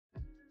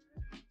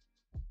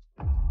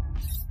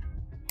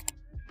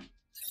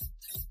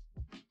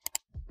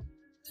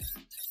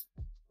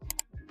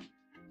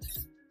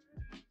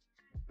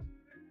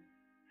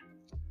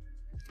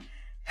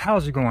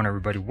How's it going,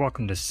 everybody?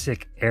 Welcome to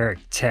Sick Eric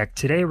Tech.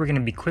 Today we're going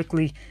to be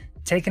quickly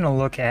taking a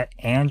look at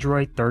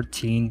Android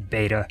 13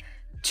 Beta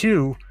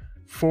 2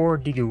 for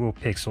the Google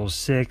Pixel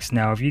 6.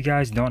 Now, if you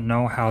guys don't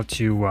know how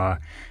to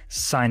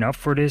sign up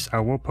for this, I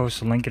will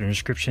post a link in the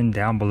description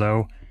down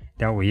below.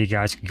 That way you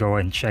guys can go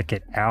and check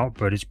it out,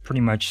 but it's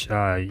pretty much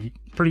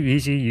pretty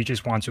easy. You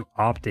just want to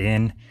opt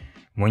in.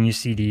 When you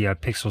see the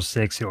Pixel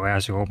 6, it'll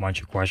ask you a whole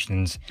bunch of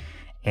questions,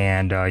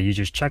 and you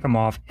just check them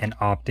off and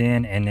opt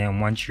in. And then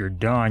once you're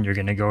done, you're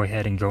going to go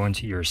ahead and go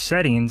into your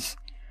settings,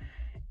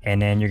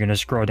 and then you're going to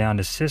scroll down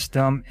to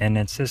system and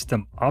then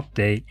system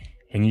update,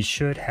 and you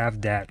should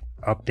have that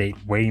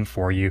update waiting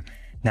for you.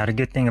 Now, the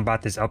good thing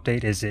about this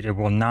update is that it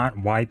will not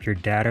wipe your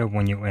data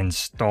when you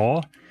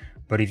install,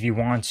 but if you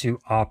want to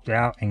opt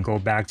out and go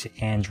back to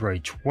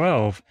Android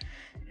 12,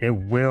 it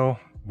will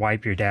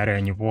wipe your data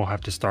and you will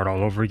have to start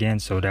all over again.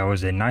 So that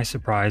was a nice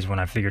surprise when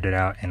I figured it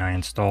out and I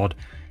installed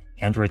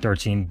Android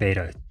 13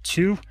 Beta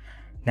 2.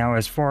 Now,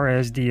 as far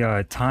as the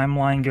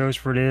timeline goes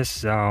for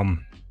this,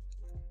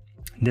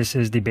 this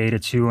is the Beta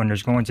 2, and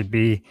there's going to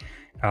be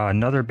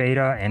another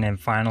beta, and then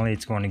finally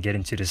it's going to get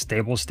into the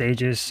stable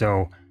stages.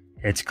 So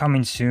it's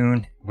coming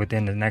soon.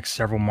 Within the next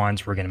several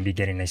months, we're going to be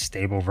getting a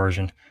stable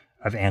version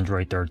of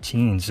Android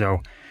 13.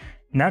 So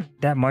not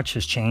that much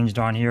has changed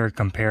on here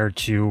compared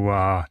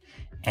to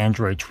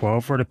Android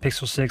 12 for the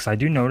Pixel 6. I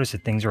do notice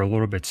that things are a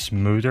little bit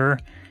smoother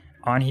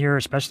on here,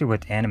 especially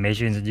with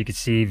animations. As you can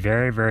see,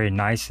 very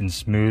nice and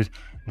smooth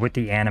with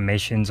the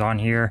animations on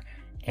here,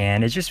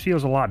 and it just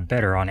feels a lot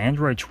better. On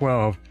Android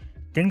 12,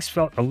 things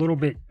felt a little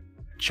bit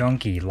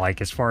junky,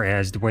 like as far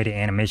as the way the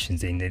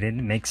animations they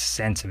didn't make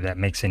sense, if that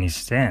makes any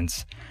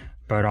sense.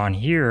 But on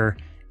here,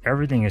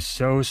 everything is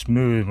so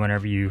smooth.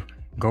 Whenever you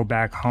go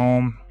back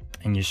home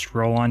and you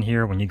scroll on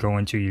here, when you go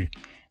into your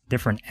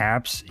different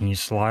apps and you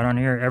slide on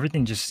here,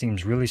 everything just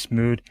seems really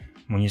smooth.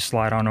 When you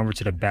slide on over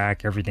to the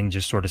back, everything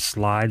just sort of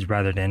slides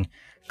rather than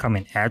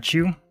coming at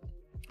you.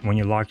 When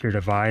you lock your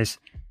device,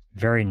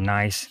 very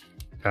nice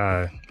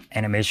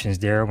animations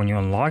there. When you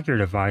unlock your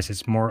device,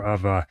 it's more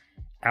of a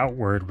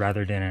outward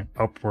rather than an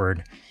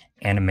upward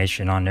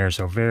animation on there.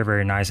 So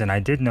very nice. And I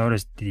did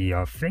notice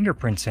the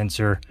fingerprint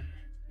sensor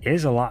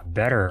is a lot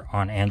better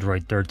on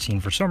Android 13.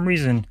 For some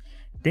reason,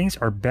 things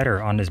are better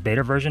on this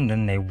beta version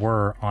than they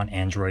were on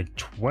Android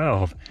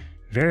 12.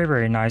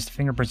 Very nice. The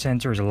fingerprint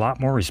sensor is a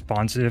lot more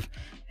responsive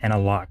and a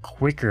lot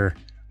quicker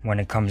when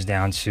it comes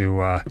down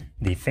to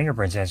the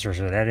fingerprint sensor.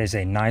 So that is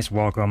a nice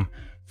welcome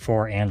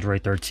for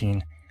Android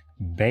 13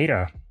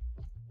 beta.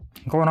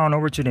 Going on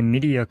over to the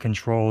media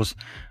controls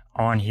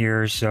on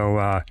here.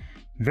 So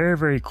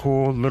very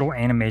cool little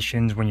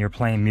animations when you're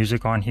playing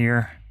music on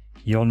here.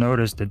 You'll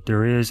notice that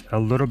there is a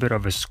little bit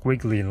of a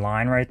squiggly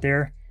line right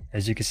there,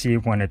 as you can see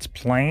when it's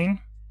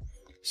playing.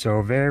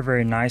 So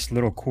very nice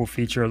little cool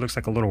feature. It looks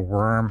like a little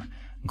worm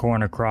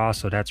going across,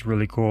 so that's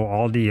really cool.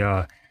 All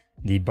the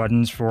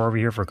buttons for over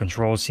here for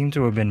controls seem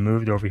to have been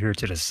moved over here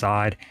to the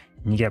side,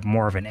 and you get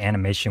more of an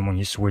animation when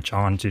you switch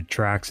on to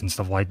tracks and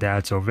stuff like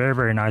that. So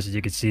very nice. As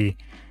you can see,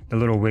 the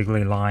little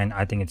wiggly line,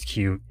 I think it's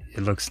cute.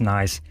 It looks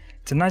nice.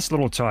 It's a nice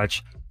little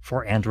touch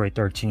for Android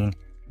 13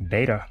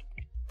 beta.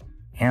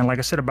 And like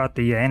I said about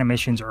the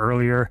animations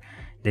earlier,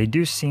 they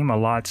do seem a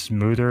lot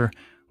smoother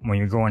when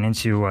you're going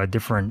into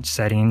different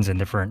settings and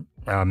different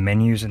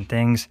menus and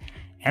things.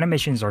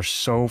 Animations are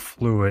so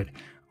fluid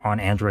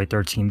on Android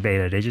 13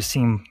 beta. They just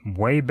seem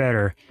way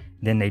better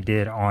than they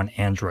did on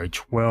Android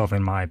 12,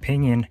 in my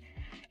opinion.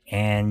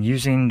 And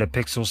using the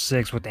Pixel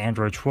 6 with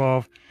Android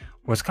 12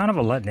 was kind of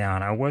a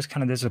letdown. I was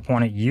kind of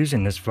disappointed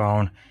using this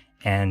phone,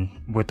 and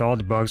with all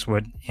the bugs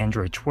with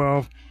Android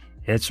 12,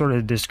 it sort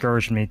of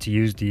discouraged me to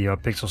use the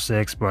Pixel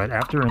 6. But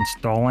after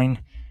installing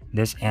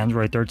this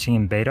Android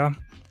 13 beta,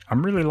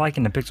 I'm really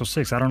liking the Pixel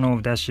 6. I don't know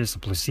if that's just a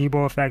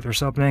placebo effect or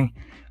something,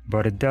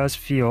 but it does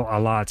feel a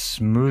lot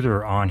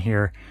smoother on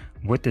here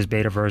with this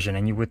beta version.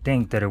 And you would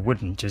think that it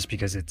wouldn't, just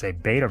because it's a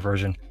beta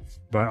version,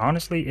 but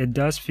honestly, it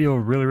does feel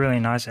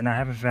really nice. And I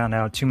haven't found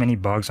out too many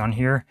bugs on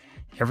here.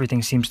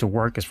 Everything seems to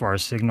work as far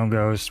as signal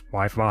goes,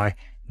 Wi-Fi,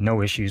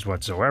 no issues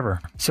whatsoever.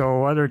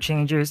 So other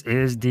changes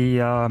is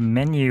the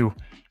menu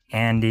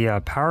and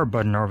the power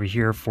button over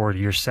here for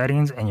your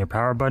settings and your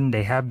power button.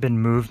 They have been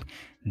moved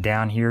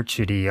down here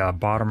to the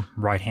bottom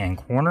right hand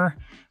corner,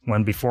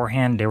 when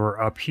beforehand they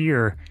were up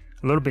here.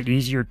 A little bit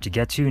easier to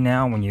get to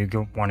now. When you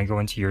want to go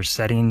into your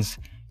settings,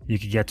 you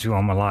can get to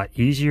them a lot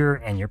easier,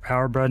 and your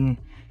power button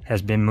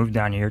has been moved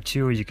down here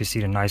too. As you can see,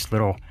 the nice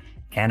little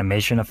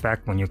animation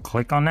effect when you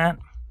click on that,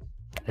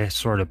 it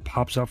sort of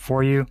pops up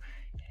for you.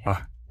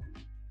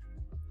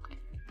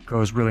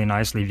 Goes really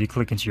nicely. If you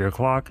click into your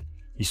clock,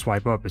 you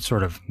swipe up, it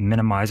sort of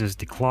minimizes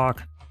the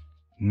clock,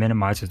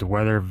 minimizes the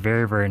weather.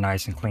 Very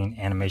nice and clean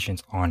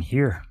animations on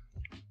here.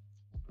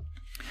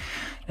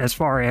 As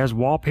far as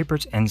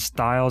wallpapers and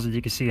styles, as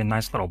you can see, a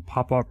nice little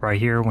pop-up right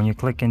here. When you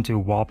click into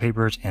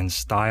wallpapers and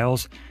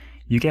styles,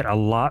 you get a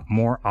lot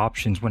more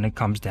options when it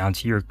comes down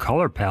to your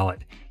color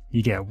palette.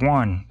 You get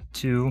 1,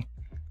 2,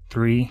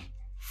 3,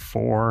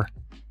 4,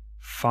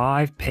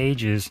 5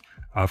 pages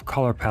of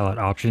color palette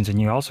options, and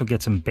you also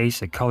get some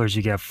basic colors.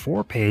 You get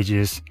 4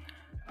 pages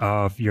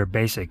of your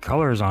basic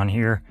colors on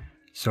here,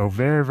 so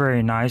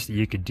very nice that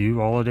you could do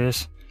all of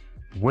this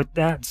with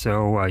that.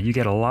 So you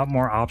get a lot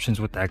more options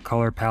with that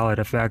color palette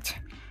effect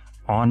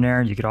on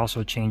there. You could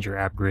also change your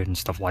app grid and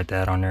stuff like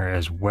that on there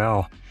as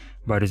well,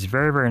 but it's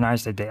very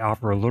nice that they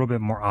offer a little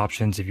bit more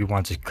options if you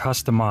want to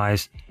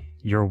customize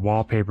your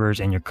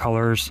wallpapers and your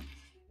colors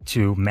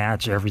to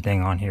match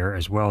everything on here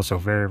as well. So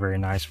very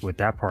nice with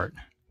that part.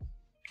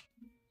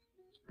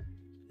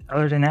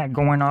 Other than that,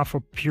 going off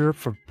of pure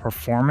for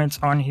performance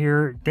on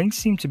here, things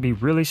seem to be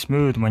really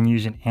smooth when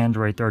using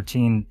Android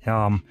 13.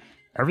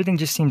 Everything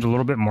just seems a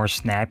little bit more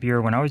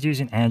snappier. When I was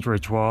using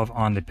Android 12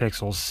 on the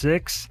Pixel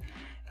 6,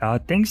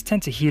 things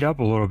tend to heat up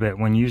a little bit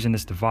when using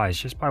this device.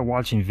 Just by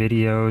watching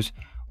videos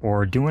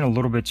or doing a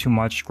little bit too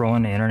much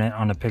scrolling the internet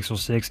on the Pixel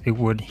 6, it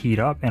would heat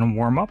up and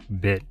warm up a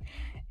bit,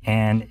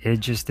 and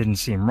it just didn't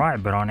seem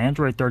right. But on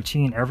Android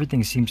 13,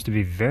 everything seems to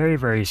be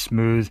very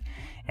smooth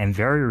and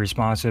very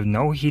responsive.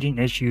 No heating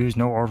issues,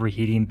 no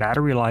overheating.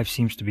 Battery life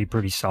seems to be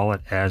pretty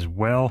solid as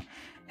well.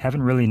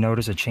 Haven't really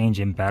noticed a change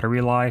in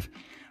battery life.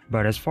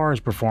 But as far as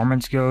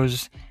performance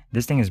goes,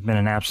 this thing has been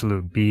an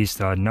absolute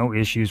beast. No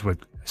issues with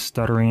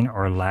stuttering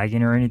or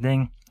lagging or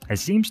anything. It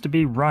seems to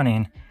be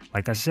running,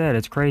 like I said,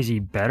 it's crazy,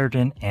 better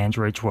than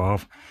Android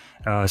 12.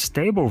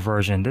 Stable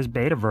version, this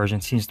beta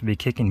version seems to be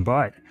kicking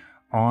butt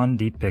on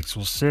the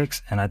Pixel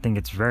 6, and I think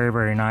it's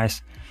very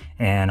nice.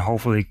 And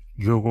hopefully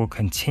Google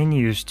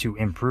continues to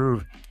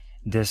improve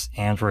this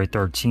Android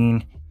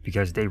 13,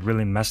 because they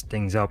really messed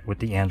things up with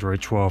the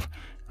Android 12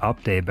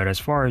 update. But as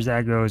far as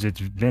that goes,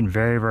 it's been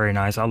very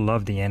nice. I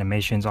love the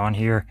animations on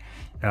here.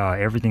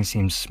 Everything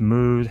seems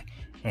smooth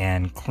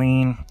and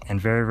clean and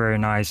very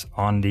nice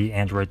on the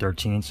Android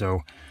 13.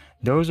 So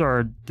those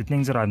are the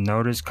things that I've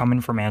noticed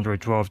coming from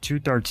Android 12 to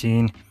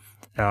 13.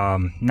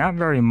 Not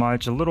very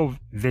much, a little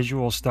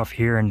visual stuff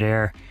here and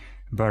there,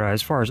 but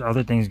as far as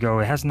other things go,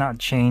 it has not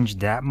changed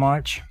that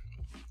much.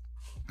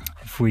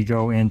 If we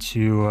go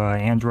into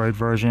Android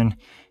version,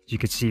 you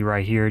can see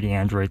right here the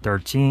Android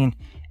 13,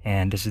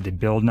 and this is the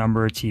build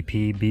number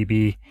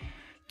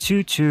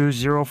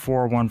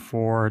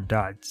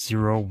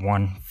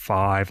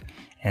TPBB220414.015,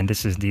 and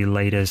this is the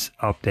latest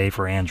update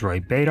for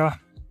Android beta.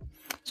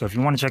 So if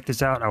you want to check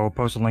this out, I will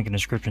post a link in the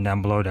description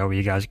down below. That way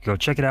you guys can go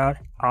check it out,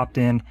 opt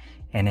in,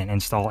 and then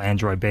install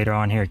Android beta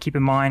on here. Keep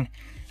in mind,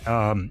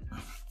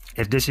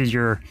 if this is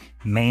your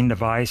main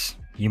device,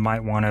 you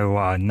might want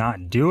to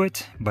not do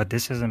it, but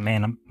this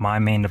isn't my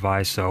main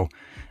device, so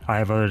I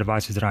have other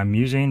devices that I'm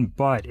using,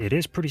 but it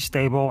is pretty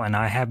stable, and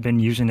I have been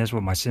using this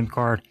with my SIM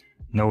card.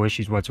 No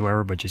issues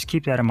whatsoever, but just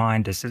keep that in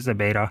mind. This is a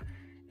beta.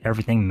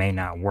 Everything may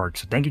not work.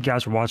 So thank you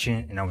guys for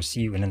watching, and I will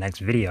see you in the next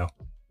video.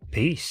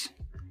 Peace.